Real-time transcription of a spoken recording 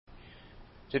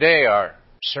Today our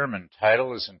sermon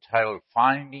title is entitled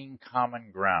Finding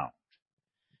Common Ground.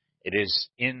 It is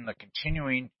in the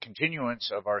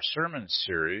continuance of our sermon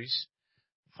series,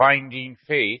 Finding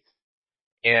Faith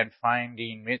and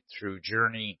Finding It through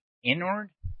Journey Inward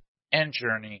and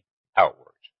Journey Outward.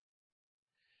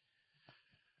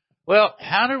 Well,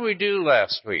 how did we do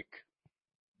last week?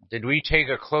 Did we take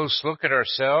a close look at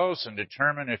ourselves and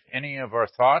determine if any of our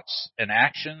thoughts and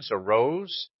actions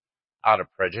arose out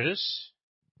of prejudice?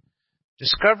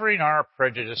 Discovering our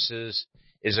prejudices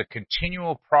is a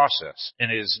continual process,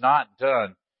 and it is not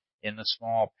done in the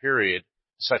small period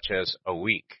such as a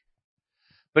week.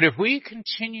 But if we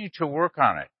continue to work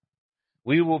on it,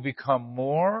 we will become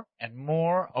more and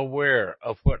more aware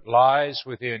of what lies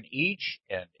within each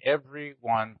and every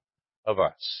one of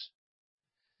us.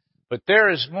 But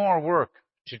there is more work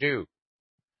to do.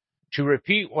 To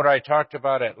repeat what I talked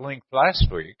about at length last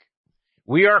week,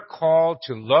 we are called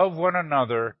to love one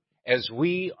another as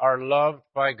we are loved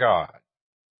by God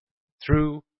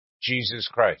through Jesus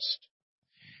Christ.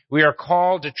 We are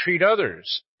called to treat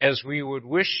others as we would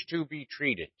wish to be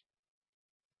treated.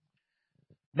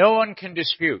 No one can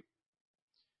dispute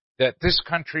that this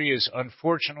country is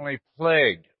unfortunately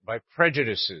plagued by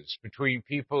prejudices between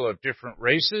people of different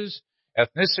races,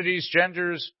 ethnicities,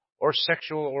 genders, or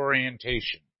sexual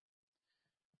orientation.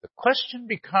 The question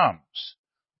becomes,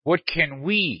 what can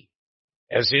we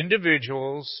as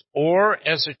individuals or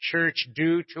as a church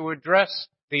do to address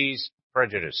these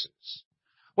prejudices?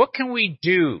 What can we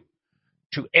do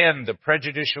to end the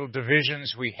prejudicial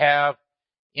divisions we have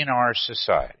in our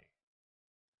society?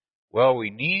 Well, we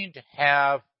need to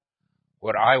have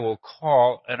what I will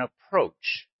call an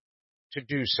approach to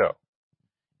do so.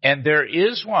 And there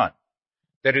is one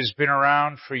that has been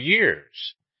around for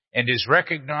years and is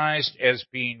recognized as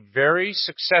being very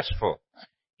successful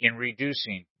in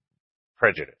reducing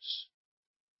prejudice.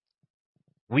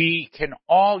 We can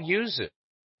all use it.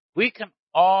 We can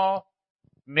all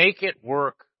make it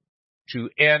work to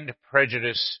end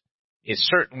prejudice,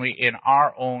 certainly in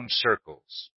our own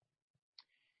circles.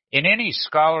 In any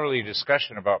scholarly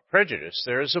discussion about prejudice,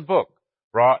 there is a book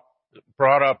brought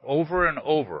up over and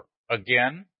over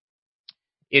again.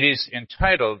 It is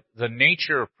entitled The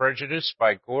Nature of Prejudice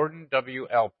by Gordon W.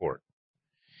 Allport.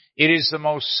 It is the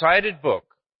most cited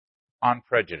book on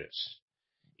prejudice.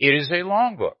 It is a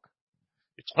long book.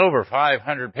 It's over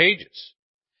 500 pages.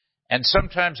 And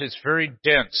sometimes it's very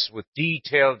dense with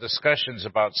detailed discussions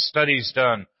about studies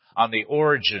done on the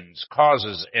origins,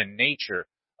 causes, and nature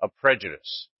of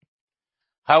prejudice.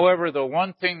 However, the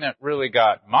one thing that really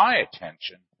got my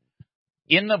attention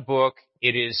in the book,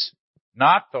 it is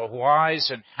not the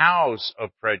whys and hows of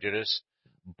prejudice,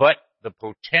 but the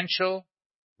potential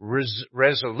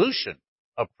resolution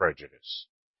of prejudice.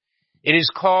 It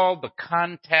is called the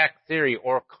contact theory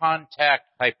or contact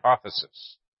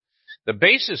hypothesis. The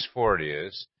basis for it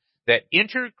is that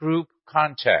intergroup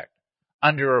contact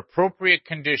under appropriate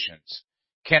conditions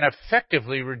can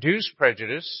effectively reduce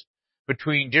prejudice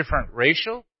between different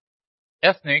racial,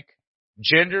 ethnic,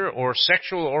 gender, or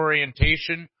sexual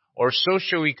orientation or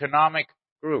socioeconomic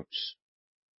groups.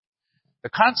 The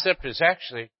concept is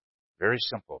actually very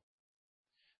simple.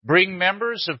 Bring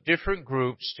members of different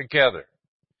groups together.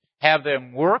 Have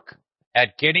them work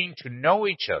at getting to know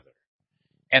each other,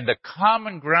 and the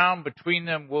common ground between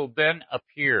them will then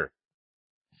appear.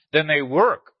 Then they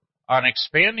work on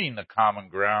expanding the common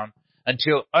ground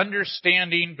until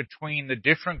understanding between the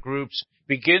different groups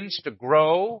begins to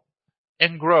grow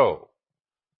and grow.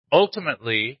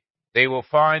 Ultimately, they will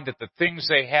find that the things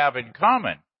they have in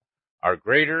common are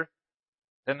greater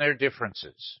than their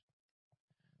differences.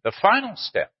 The final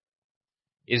step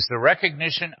is the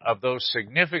recognition of those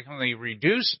significantly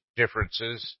reduced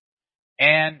differences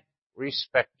and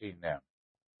respecting them.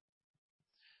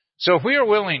 So if we are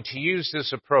willing to use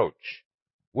this approach,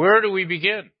 where do we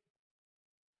begin?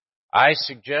 I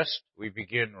suggest we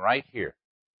begin right here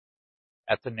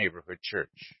at the neighborhood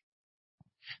church.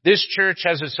 This church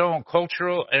has its own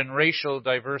cultural and racial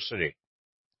diversity.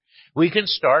 We can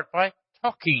start by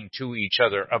talking to each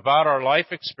other about our life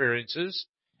experiences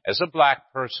as a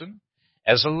black person,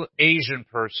 as an Asian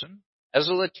person, as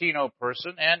a Latino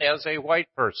person, and as a white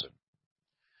person.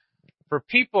 For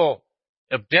people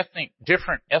of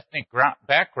different ethnic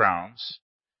backgrounds,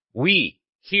 we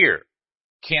here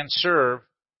can serve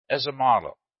as a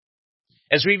model.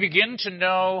 As we begin to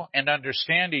know and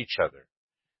understand each other,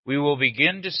 we will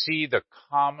begin to see the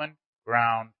common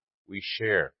ground we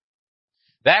share.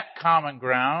 That common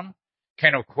ground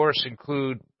can, of course,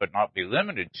 include, but not be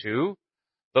limited to,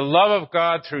 the love of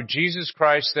God through Jesus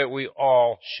Christ that we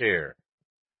all share.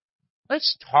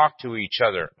 let's talk to each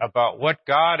other about what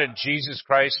God and Jesus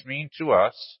Christ mean to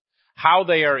us, how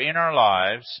they are in our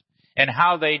lives, and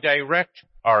how they direct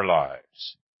our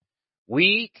lives.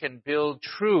 We can build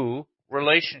true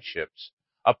relationships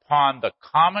upon the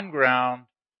common ground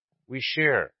we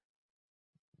share,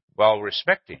 while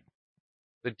respecting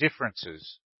the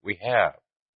differences we have.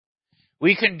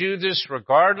 We can do this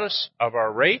regardless of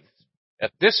our race,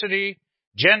 ethnicity,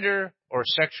 gender, or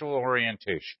sexual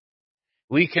orientation.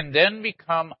 We can then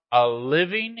become a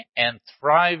living and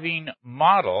thriving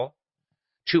model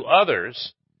to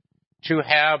others to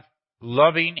have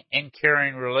loving and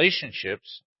caring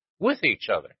relationships with each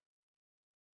other,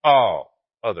 all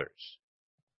others.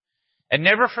 And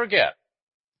never forget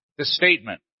the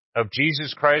statement of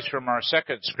Jesus Christ from our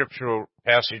second scriptural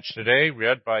passage today,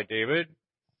 read by David.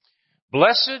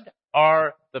 Blessed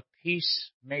are the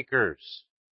peacemakers,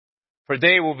 for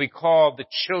they will be called the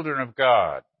children of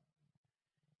God.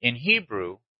 In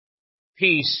Hebrew,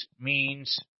 peace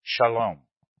means shalom,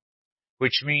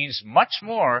 which means much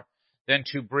more than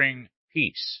to bring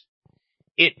peace.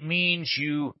 It means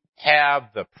you have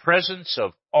the presence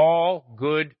of all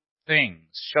good things.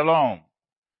 Shalom.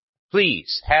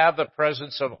 Please have the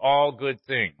presence of all good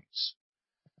things.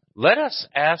 Let us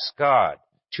ask God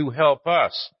to help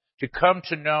us to come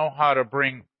to know how to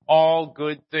bring all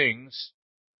good things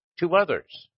to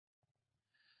others.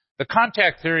 The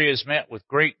contact theory has met with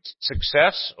great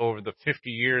success over the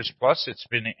 50 years plus it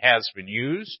has been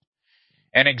used.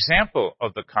 An example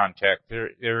of the contact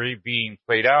theory being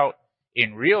played out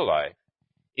in real life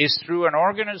is through an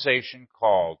organization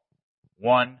called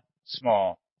One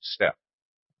Small Step.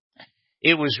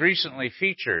 It was recently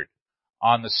featured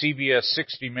on the CBS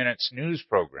 60 Minutes news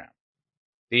program.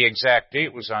 The exact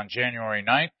date was on January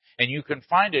 9th, and you can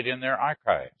find it in their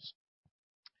archives.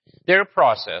 Their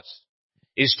process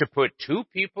is to put two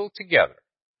people together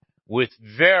with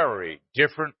very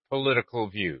different political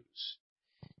views.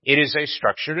 It is a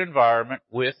structured environment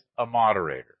with a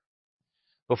moderator.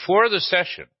 Before the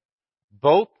session,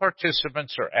 both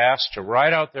participants are asked to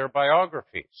write out their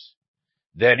biographies.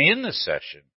 Then in the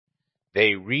session,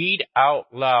 they read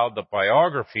out loud the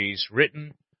biographies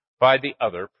written by the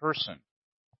other person.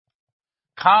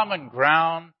 Common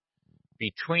ground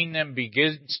between them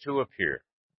begins to appear.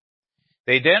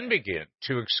 They then begin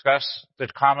to discuss the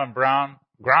common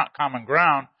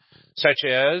ground, such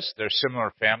as their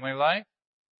similar family life,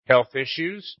 health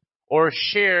issues, or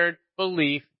shared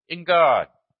belief in God.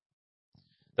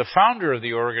 The founder of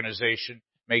the organization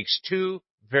makes two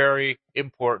very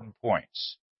important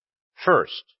points.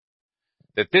 First,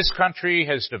 that this country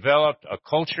has developed a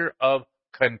culture of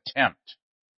contempt,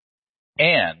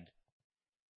 and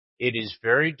it is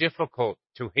very difficult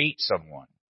to hate someone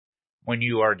when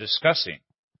you are discussing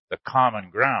the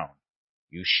common ground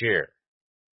you share.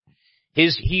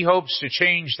 He hopes to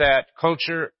change that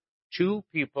culture 2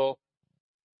 people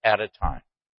at a time.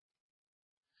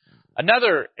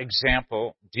 Another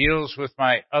example deals with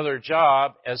my other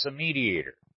job as a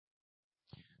mediator.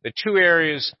 The 2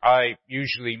 areas I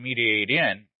usually mediate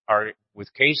in are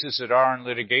with cases that are in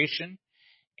litigation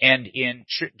and in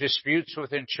disputes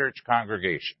within church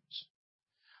congregations.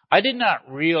 I did not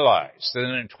realize that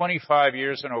in 25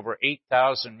 years and over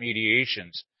 8,000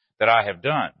 mediations that I have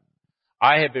done,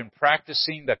 I have been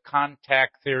practicing the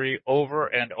contact theory over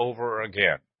and over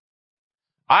again.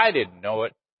 I didn't know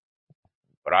it,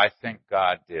 but I think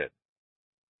God did.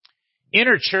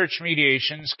 Interchurch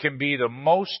mediations can be the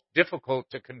most difficult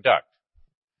to conduct.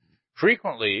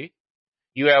 Frequently,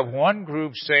 you have one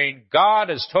group saying, God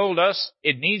has told us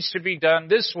it needs to be done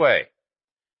this way.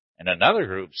 And another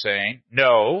group saying,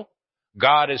 no,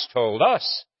 God has told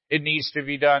us it needs to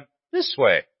be done this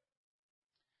way.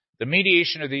 The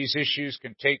mediation of these issues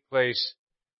can take place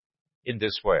in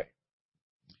this way.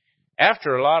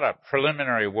 After a lot of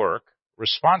preliminary work,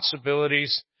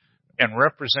 responsibilities and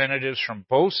representatives from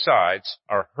both sides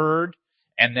are heard,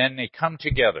 and then they come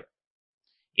together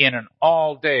in an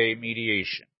all-day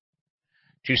mediation.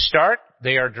 To start,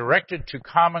 they are directed to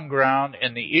common ground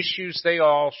and the issues they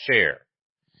all share.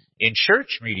 In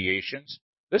church mediations,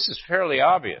 this is fairly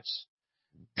obvious.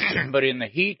 But in the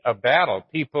heat of battle,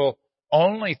 people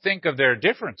only think of their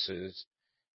differences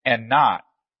and not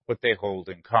what they hold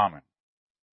in common.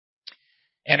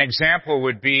 An example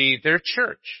would be their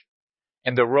church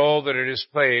and the role that it has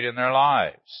played in their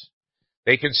lives.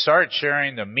 They can start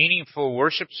sharing the meaningful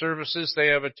worship services they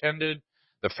have attended,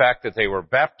 the fact that they were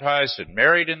baptized and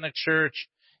married in the church,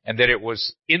 and that it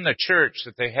was in the church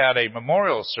that they had a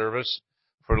memorial service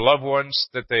for loved ones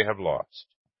that they have lost.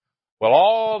 While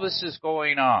all this is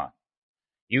going on,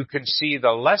 you can see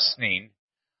the lessening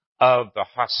of the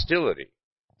hostility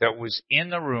that was in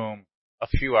the room a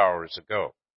few hours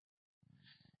ago.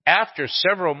 After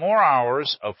several more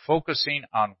hours of focusing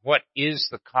on what is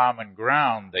the common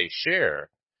ground they share,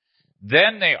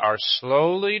 then they are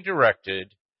slowly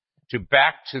directed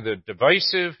back to the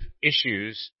divisive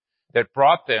issues that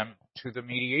brought them to the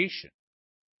mediation.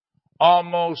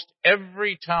 Almost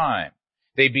every time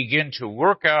they begin to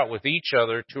work out with each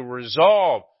other to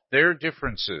resolve their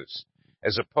differences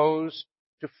as opposed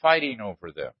to fighting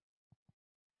over them.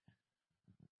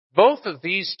 Both of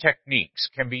these techniques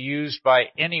can be used by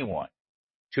anyone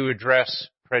to address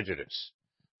prejudice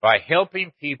by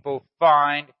helping people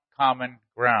find common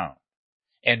ground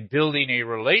and building a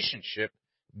relationship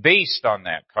based on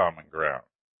that common ground.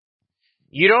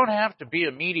 You don't have to be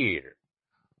a mediator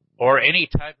or any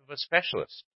type of a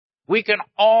specialist. We can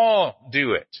all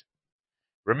do it.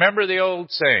 Remember the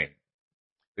old saying,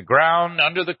 the ground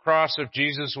under the cross of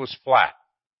Jesus was flat.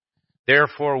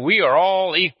 Therefore, we are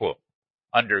all equal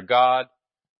under God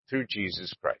through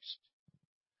Jesus Christ.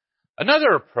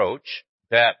 Another approach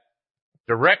that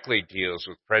directly deals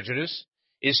with prejudice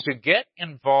is to get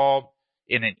involved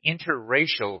in an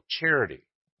interracial charity.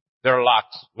 There are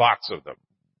lots of them.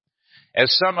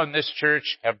 As some in this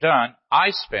church have done,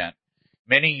 I spent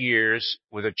many years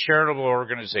with a charitable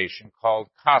organization called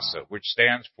CASA, which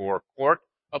stands for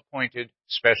Court-Appointed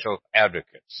Special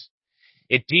Advocates.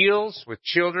 It deals with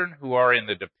children who are in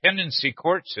the dependency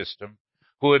court system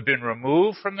who have been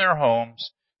removed from their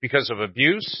homes because of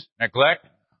abuse, neglect,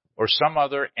 or some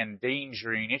other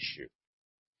endangering issue.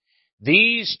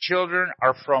 These children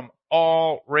are from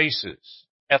all races,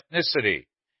 ethnicity,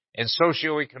 and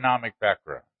socioeconomic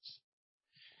backgrounds.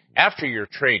 After your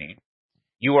training,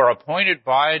 you are appointed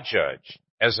by a judge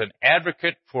as an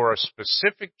advocate for a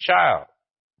specific child.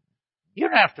 You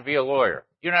don't have to be a lawyer.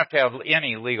 You don't have to have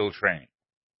any legal training.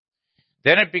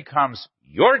 Then it becomes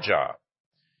your job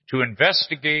to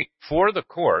investigate for the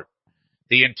court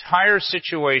the entire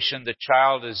situation the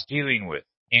child is dealing with,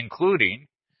 including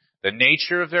the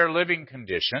nature of their living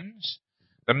conditions,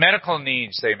 the medical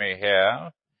needs they may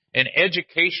have, and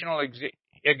educational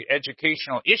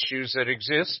issues that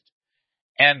exist,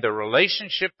 and the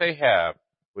relationship they have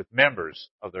with members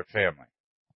of their family.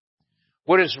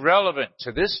 What is relevant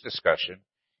to this discussion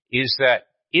is that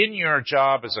in your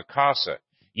job as a CASA,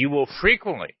 you will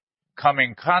frequently come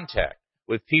in contact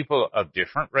with people of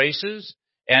different races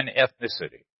and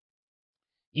ethnicity.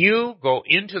 You go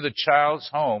into the child's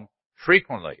home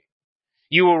frequently.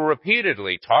 You will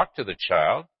repeatedly talk to the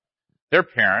child, their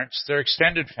parents, their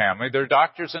extended family, their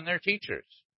doctors, and their teachers.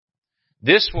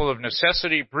 This will of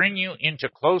necessity bring you into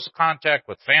close contact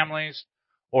with families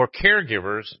or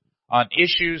caregivers on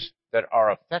issues that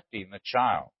are affecting the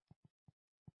child.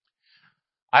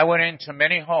 I went into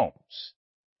many homes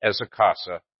as a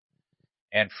CASA,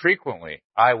 and frequently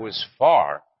I was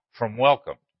far from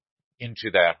welcomed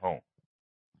into that home.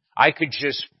 I could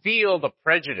just feel the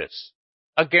prejudice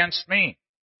against me.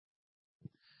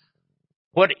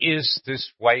 What is this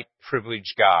white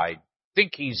privileged guy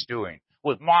think he's doing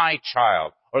with my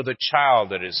child or the child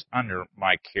that is under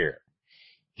my care?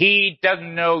 He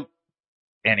doesn't know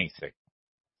anything.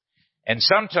 And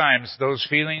sometimes those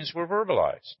feelings were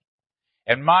verbalized.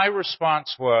 And my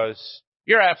response was,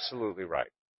 you're absolutely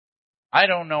right. I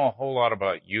don't know a whole lot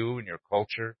about you and your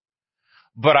culture,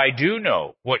 but I do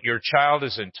know what your child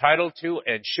is entitled to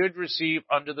and should receive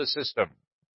under the system.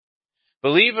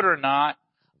 Believe it or not,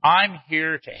 I'm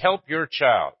here to help your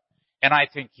child, and I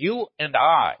think you and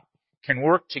I can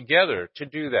work together to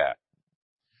do that.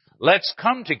 Let's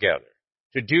come together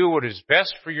to do what is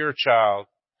best for your child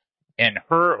and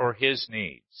her or his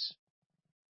needs.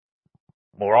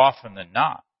 More often than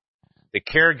not, the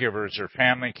caregivers or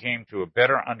family came to a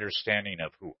better understanding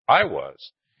of who I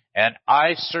was, and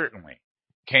I certainly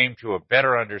came to a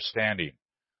better understanding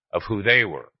of who they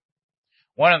were.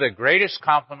 One of the greatest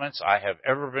compliments I have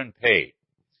ever been paid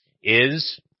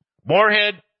is,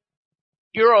 Moorhead,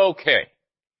 you're okay,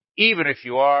 even if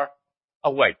you are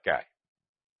a white guy.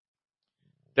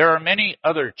 There are many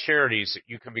other charities that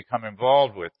you can become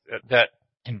involved with that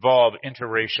involve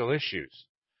interracial issues.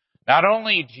 Not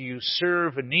only do you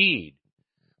serve a need,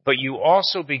 but you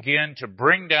also begin to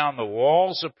bring down the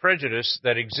walls of prejudice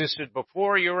that existed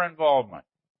before your involvement.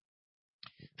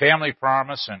 Family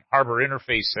Promise and Harbor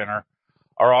Interfaith Center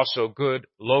are also good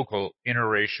local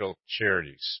interracial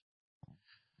charities.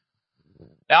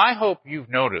 Now, I hope you've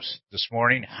noticed this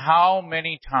morning how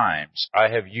many times I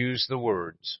have used the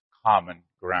words common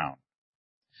ground.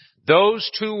 Those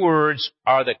two words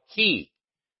are the key,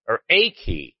 or a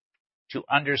key, to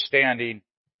understanding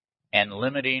and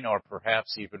limiting, or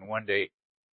perhaps even one day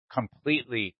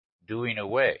completely doing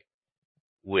away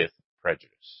with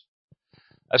prejudice.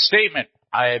 A statement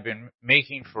I have been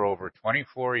making for over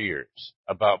 24 years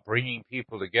about bringing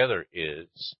people together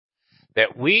is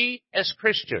that we as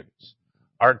Christians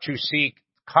are to seek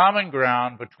common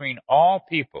ground between all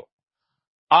people.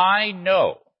 I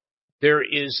know there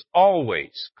is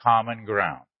always common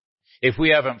ground. If we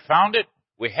haven't found it,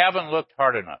 we haven't looked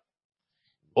hard enough,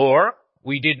 or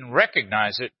we didn't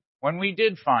recognize it when we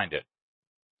did find it.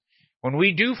 When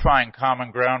we do find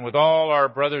common ground with all our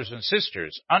brothers and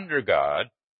sisters under God,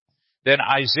 then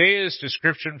Isaiah's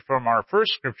description from our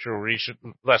first scriptural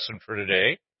lesson for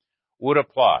today would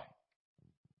apply.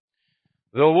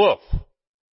 The wolf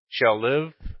shall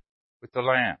live with the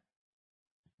lamb.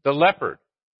 The leopard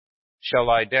shall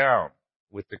lie down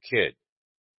with the kid.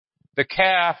 The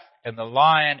calf and the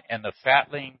lion and the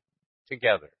fatling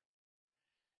together.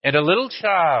 And a little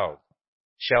child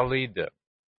shall lead them.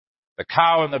 The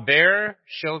cow and the bear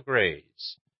shall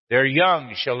graze. Their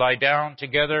young shall lie down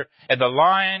together, and the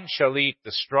lion shall eat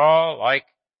the straw like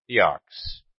the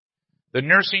ox. The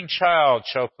nursing child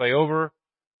shall play over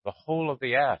the hole of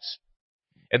the asp,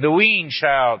 and the weaned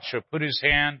child shall put his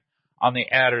hand on the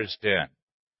adder's den.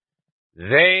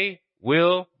 They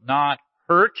will not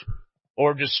hurt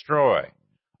or destroy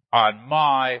on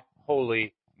my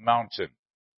holy mountain,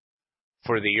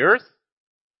 for the earth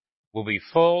will be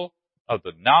full of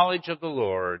the knowledge of the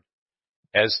Lord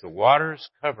as the waters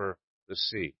cover the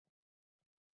sea.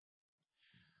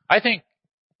 I think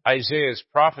Isaiah's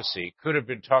prophecy could have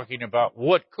been talking about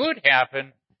what could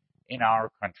happen in our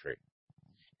country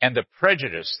and the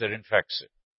prejudice that infects it.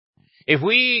 If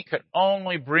we could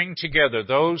only bring together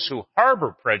those who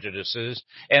harbor prejudices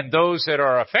and those that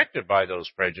are affected by those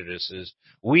prejudices,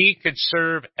 we could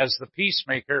serve as the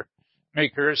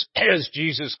peacemakers as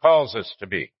Jesus calls us to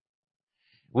be.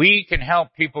 We can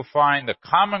help people find the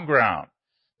common ground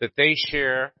that they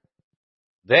share.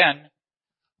 Then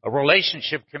a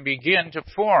relationship can begin to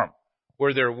form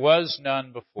where there was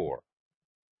none before.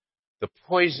 The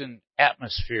poisoned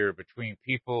atmosphere between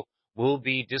people will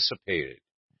be dissipated.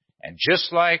 And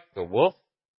just like the wolf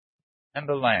and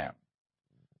the lamb,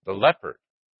 the leopard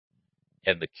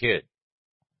and the kid,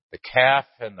 the calf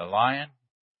and the lion,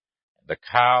 the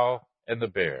cow and the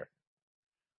bear,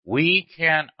 we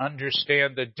can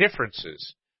understand the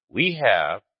differences we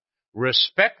have,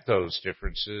 respect those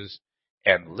differences,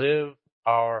 and live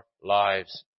our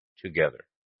lives together.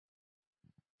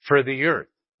 For the earth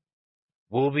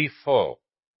will be full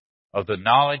of the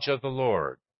knowledge of the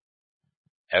Lord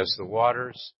as the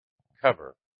waters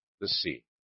cover the sea.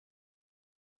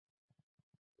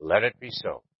 Let it be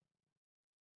so.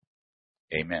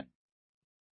 Amen.